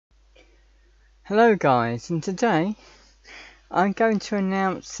Hello guys, and today I'm going to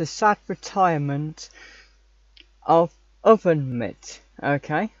announce the sad retirement of Oven Mitt.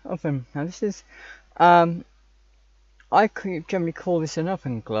 Okay, oven. Now this is, I generally call this an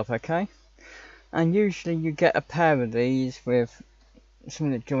oven glove, okay? And usually you get a pair of these with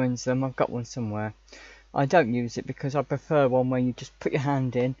something that joins them. I've got one somewhere. I don't use it because I prefer one where you just put your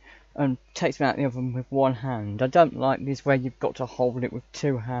hand in and takes them out of the oven with one hand. I don't like these where you've got to hold it with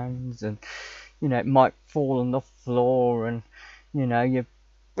two hands and it might fall on the floor and you're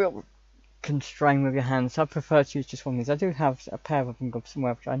real constrained with your hands. So I prefer to use just one of these. I do have a pair of them gloves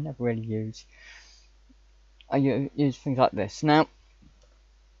somewhere which I never really use. I use things like this. Now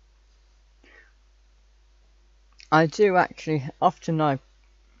I do actually often if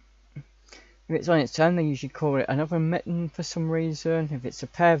it's on its own, they usually call it an oven mitten for some reason. If it's a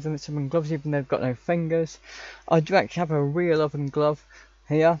pair of them, it's oven gloves, even though they've got no fingers. I do actually have a real oven glove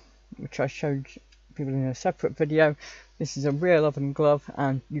here, which I showed people in a separate video. This is a real oven glove,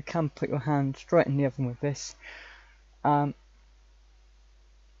 and you can put your hand straight in the oven with this. And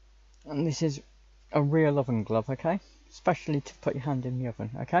this is a real oven glove, okay? Especially to put your hand in the oven,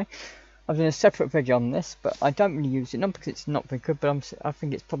 okay? I've done a separate video on this, but I don't really use it, not because it's not very good, but I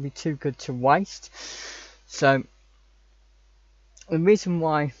think it's probably too good to waste. So the reason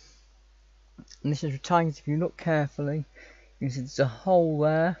why this is retiring is if you look carefully, you see there's a hole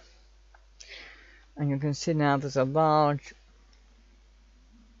there, and you can see now there's a large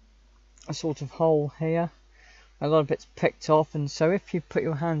sort of hole here. A lot of it's picked off, and so if you put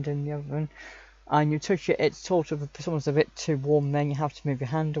your hand in the oven and you touch it, it's sort of almost a bit too warm. Then you have to move your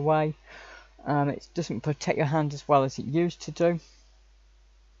hand away. It doesn't protect your hand as well as it used to do.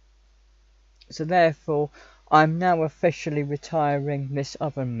 So therefore, I'm now officially retiring this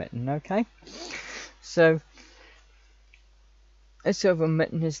oven mitten. Okay, so this oven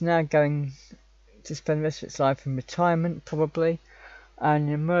mitten is now going to spend the rest of its life in retirement, probably. And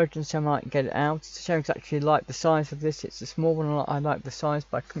in emergency, I might get it out. It's a shame because I actually like the size of this. It's a small one. I like the size,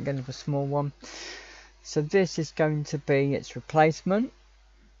 but I couldn't get another small one. So this is going to be its replacement.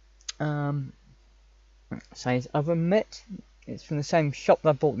 It says oven mitt. It's from the same shop that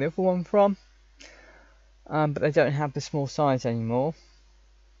I bought the other one from, but they don't have the small size anymore.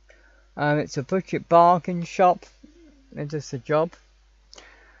 It's a budget bargain shop. It does the job.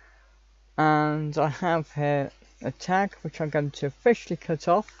 And I have here a tag which I'm going to officially cut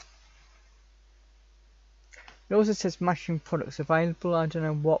off. It also says mashing products available. I don't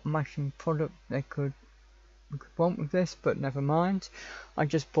know what mashing product they could want with this, but never mind. I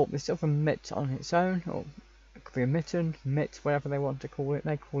just bought this other mitt on its own, or it could be a mitten, mitt, whatever they want to call it.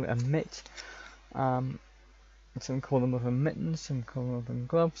 They call it a mitt. Some call them oven mittens, some call them oven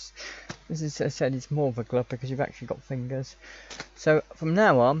gloves. This is, as I said, it's more of a glove because you've actually got fingers. So from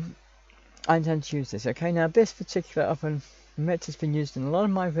now on, I intend to use this. Okay, now this particular oven mitt has been used in a lot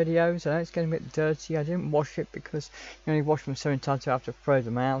of my videos. I know it's getting a bit dirty. I didn't wash it because you only wash them so many times I have to throw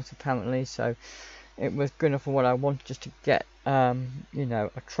them out apparently. So it was good enough for what I wanted, just to get a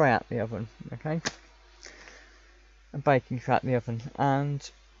tray out the oven. Okay, a baking tray out the oven, and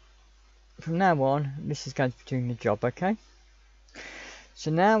from now on this is going to be doing the job. Okay,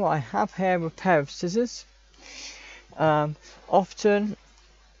 so now I have here a pair of scissors. Often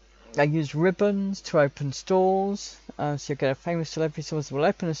I use ribbons to open stores. So you get a famous celebrity, someone will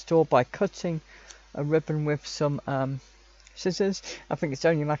open a store by cutting a ribbon with some scissors. I think it's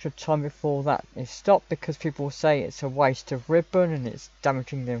only a matter of time before that is stopped, because people will say it's a waste of ribbon and it's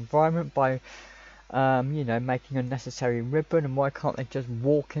damaging the environment by making unnecessary ribbon, and why can't they just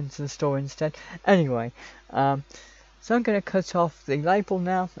walk into the store instead? Anyway, so I'm going to cut off the label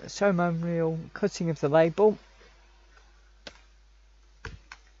now. Ceremonial cutting of the label.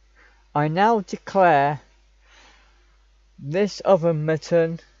 I now declare this oven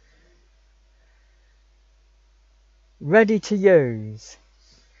mitten ready to use.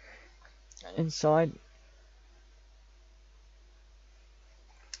 Inside,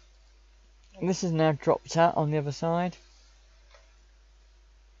 this is now dropped out on the other side.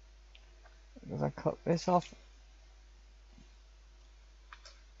 As I cut this off,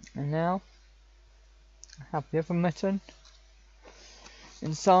 and now I have the oven mitten.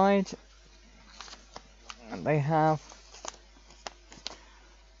 Inside, they have,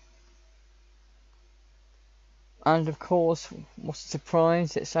 and of course, what's a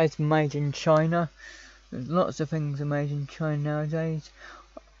surprise, it says made in China. There's lots of things are made in China nowadays.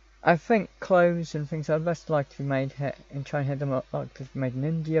 I think clothes and things are less likely to be made here in China here than likely to be made in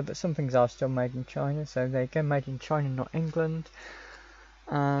India, but some things are still made in China, so they go made in China, not England.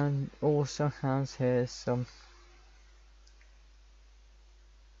 And also has here some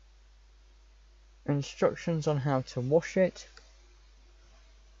instructions on how to wash it.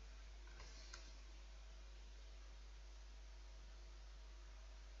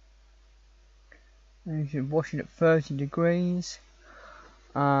 And you should wash it at 30 degrees.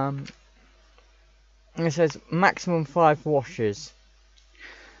 It says maximum 5 washes.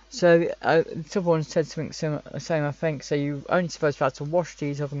 So someone said something same, I think. So you're only supposed to have to wash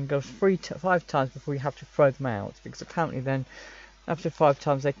these oven gloves 5 times before you have to throw them out, because apparently then after 5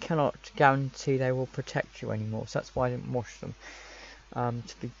 times they cannot guarantee they will protect you anymore. So that's why I didn't wash them,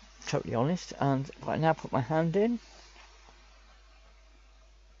 to be totally honest. And right now, put my hand in.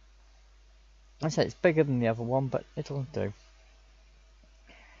 I said it's bigger than the other one, but it'll do.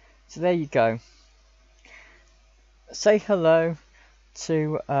 So there you go. Say hello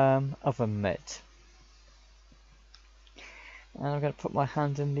to oven mitt. And I'm going to put my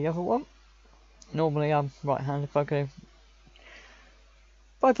hand in the other one. Normally I'm right-handed, but I'm going to...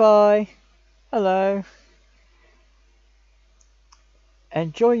 Bye-bye. Hello.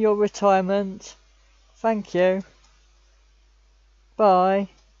 Enjoy your retirement. Thank you. Bye.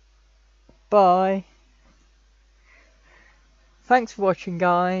 Bye. Thanks for watching,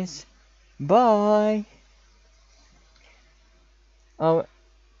 guys. Bye. Oh,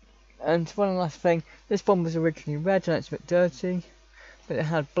 and one last thing. This one was originally red and it's a bit dirty, but it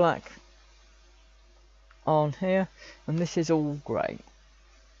had black on here, and this is all grey.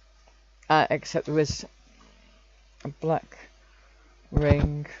 Except there is a black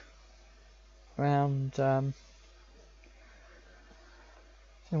ring around, I don't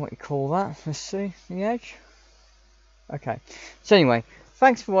know what you call that. Let's see, the edge. Okay, so anyway,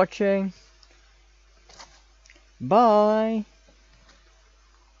 thanks for watching. Bye.